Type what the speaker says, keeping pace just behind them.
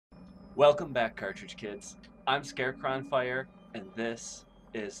Welcome back, Cartridge Kids. I'm Scarecrow on Fire, and this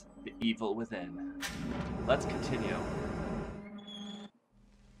is The Evil Within. Let's continue.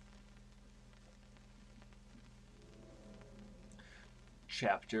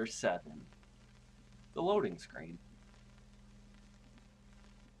 Chapter 7. The loading screen.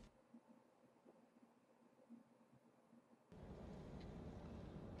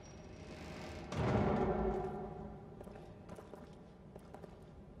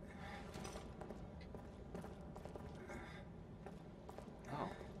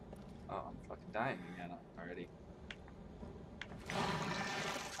 Oh, I'm fucking dying again already.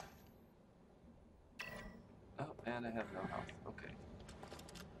 Oh, and I have no health. Okay.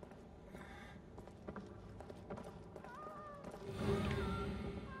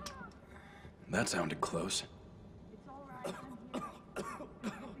 That sounded close. It's all right. I'm here.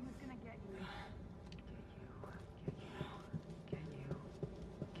 Nothing is gonna get you.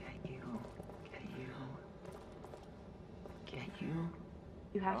 Get you.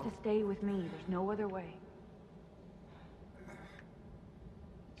 You have to stay with me. There's no other way.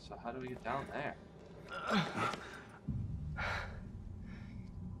 So how do we get down there?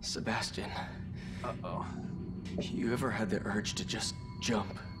 Sebastian, Uh-oh. you ever had the urge to just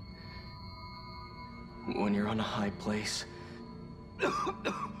jump? When you're on a high place,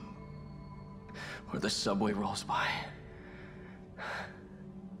 or the subway rolls by.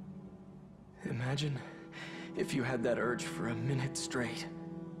 Imagine if you had that urge for a minute straight,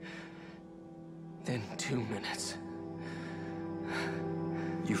 then 2 minutes.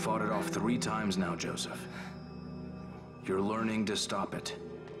 You fought it off 3 times now, Joseph. You're learning to stop it.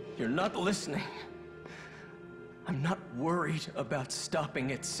 You're not listening. I'm not worried about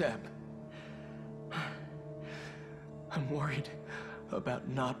stopping it, Seb. I'm worried about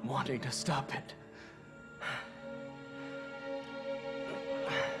not wanting to stop it.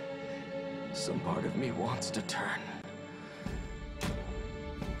 Some part of me wants to turn.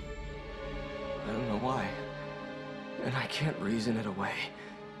 I don't know why, and I can't reason it away.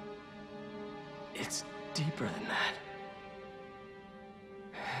 It's deeper than that.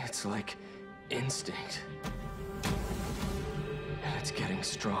 It's like instinct, and it's getting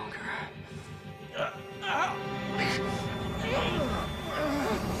stronger.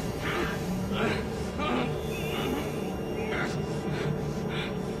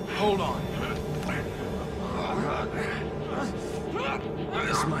 Hold on.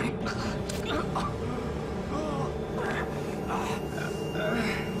 This might...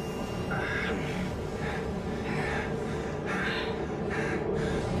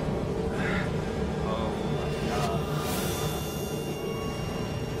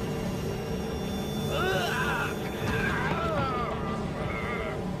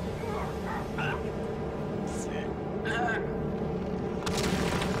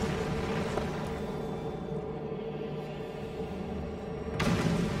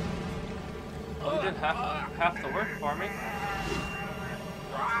 Half the work for me.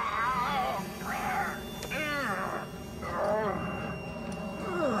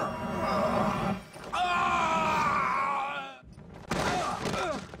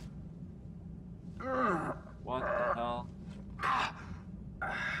 What the hell?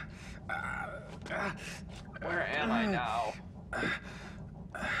 Where am I now?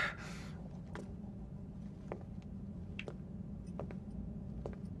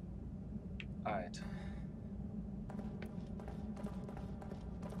 Alright.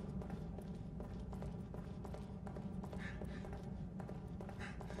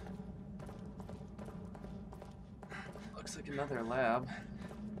 Looks like another lab.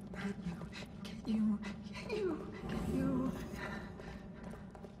 Get you.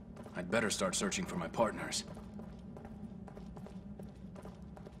 I'd better start searching for my partners.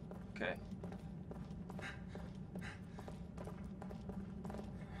 Okay.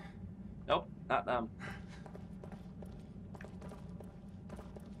 Nope, not them.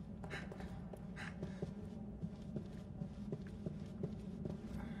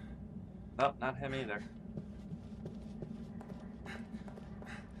 Nope, not him either.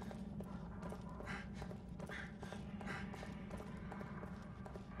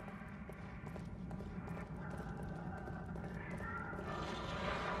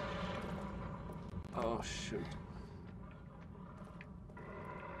 Oh, shoot.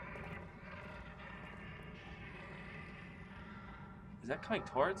 Is that coming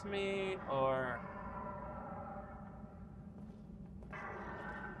towards me, or...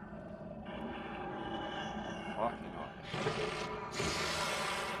 walking on?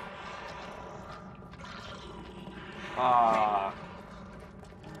 Ah.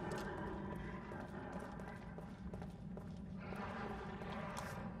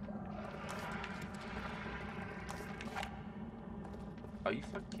 Are you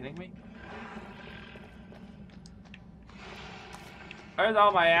fucking kidding me? Where's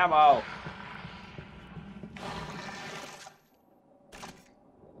all my ammo?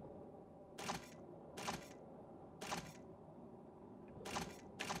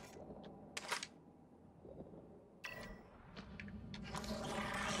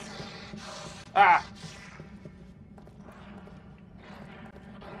 Ah!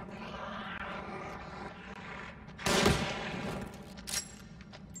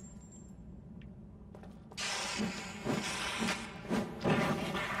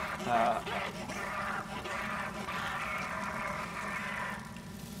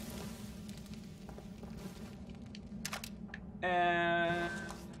 And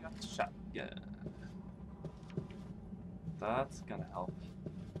I got the shotgun. That's gonna help.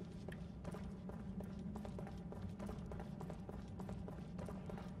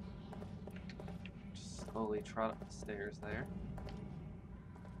 Just slowly trot up the stairs there.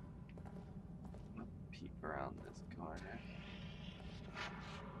 Peek around this corner.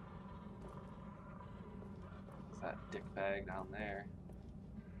 There's that dick bag down there.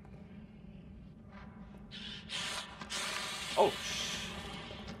 Oh,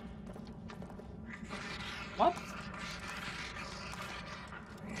 what?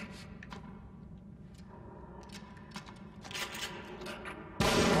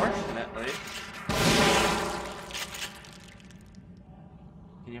 Fortunately.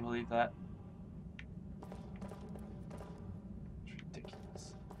 Can you believe that? It's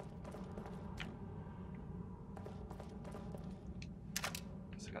ridiculous.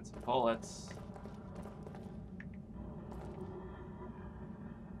 Guess I got some bullets.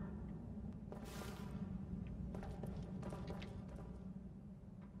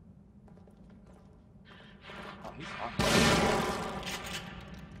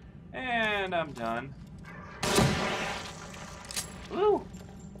 And I'm done. Woo!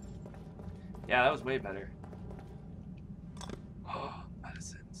 Yeah, that was way better. Oh,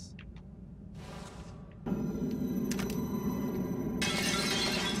 medicines.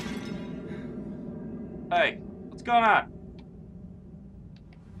 Hey, what's going on?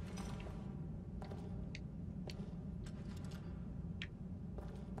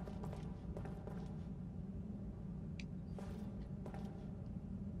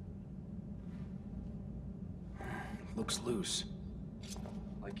 Looks loose.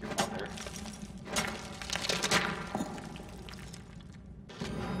 Like your mother.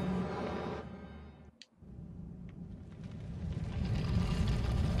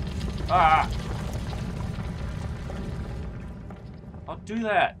 Ah! Don't do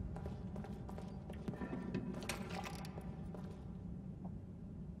that.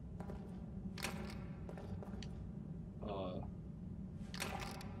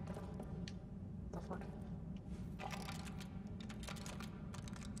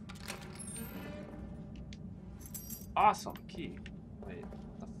 Awesome key. Wait,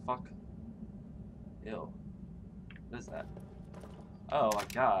 what the fuck? Ew. What is that? Oh my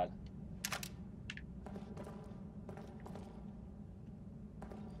god.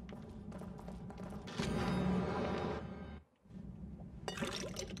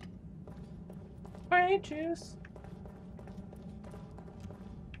 Orange juice.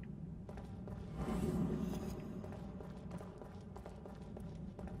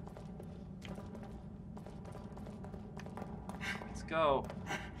 Go.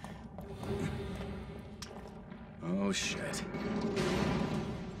 Oh shit.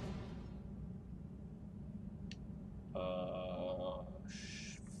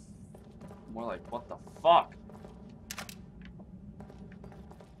 More like what the fuck?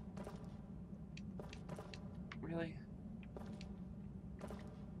 Really?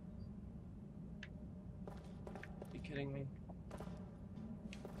 Are you kidding me?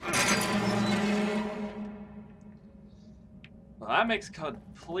 Well, that makes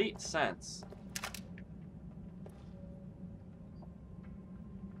complete sense.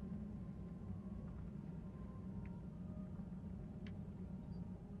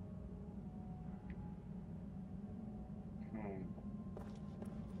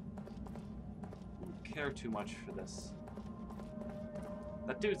 Don't care too much for this.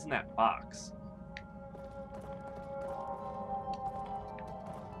 That dude's in that box.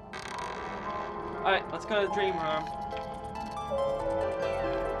 Alright, let's go to the dream room.